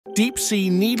Deep-sea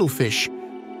needlefish,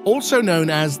 also known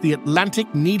as the Atlantic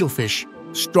needlefish,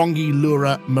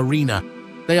 Lura marina.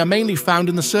 They are mainly found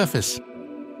in the surface.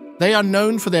 They are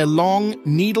known for their long,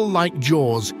 needle-like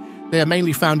jaws. They are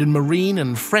mainly found in marine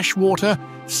and freshwater,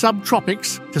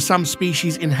 subtropics, to some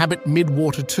species inhabit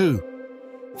midwater too.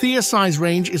 Their size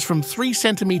range is from 3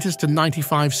 centimeters to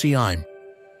 95 cm.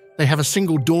 They have a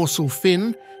single dorsal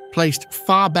fin, placed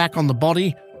far back on the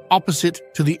body,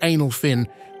 opposite to the anal fin.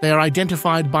 They are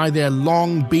identified by their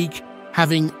long beak,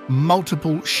 having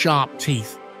multiple sharp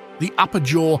teeth. The upper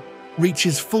jaw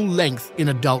reaches full length in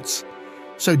adults,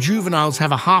 so juveniles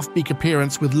have a half-beak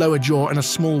appearance with lower jaw and a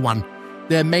small one.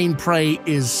 Their main prey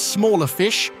is smaller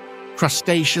fish,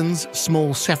 crustaceans,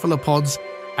 small cephalopods,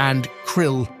 and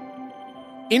krill.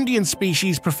 Indian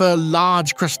species prefer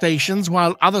large crustaceans,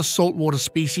 while other saltwater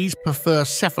species prefer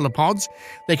cephalopods.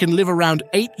 They can live around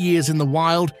 8 years in the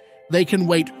wild. They can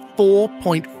weigh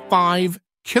 4.5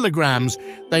 kilograms.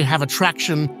 They have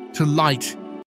attraction to light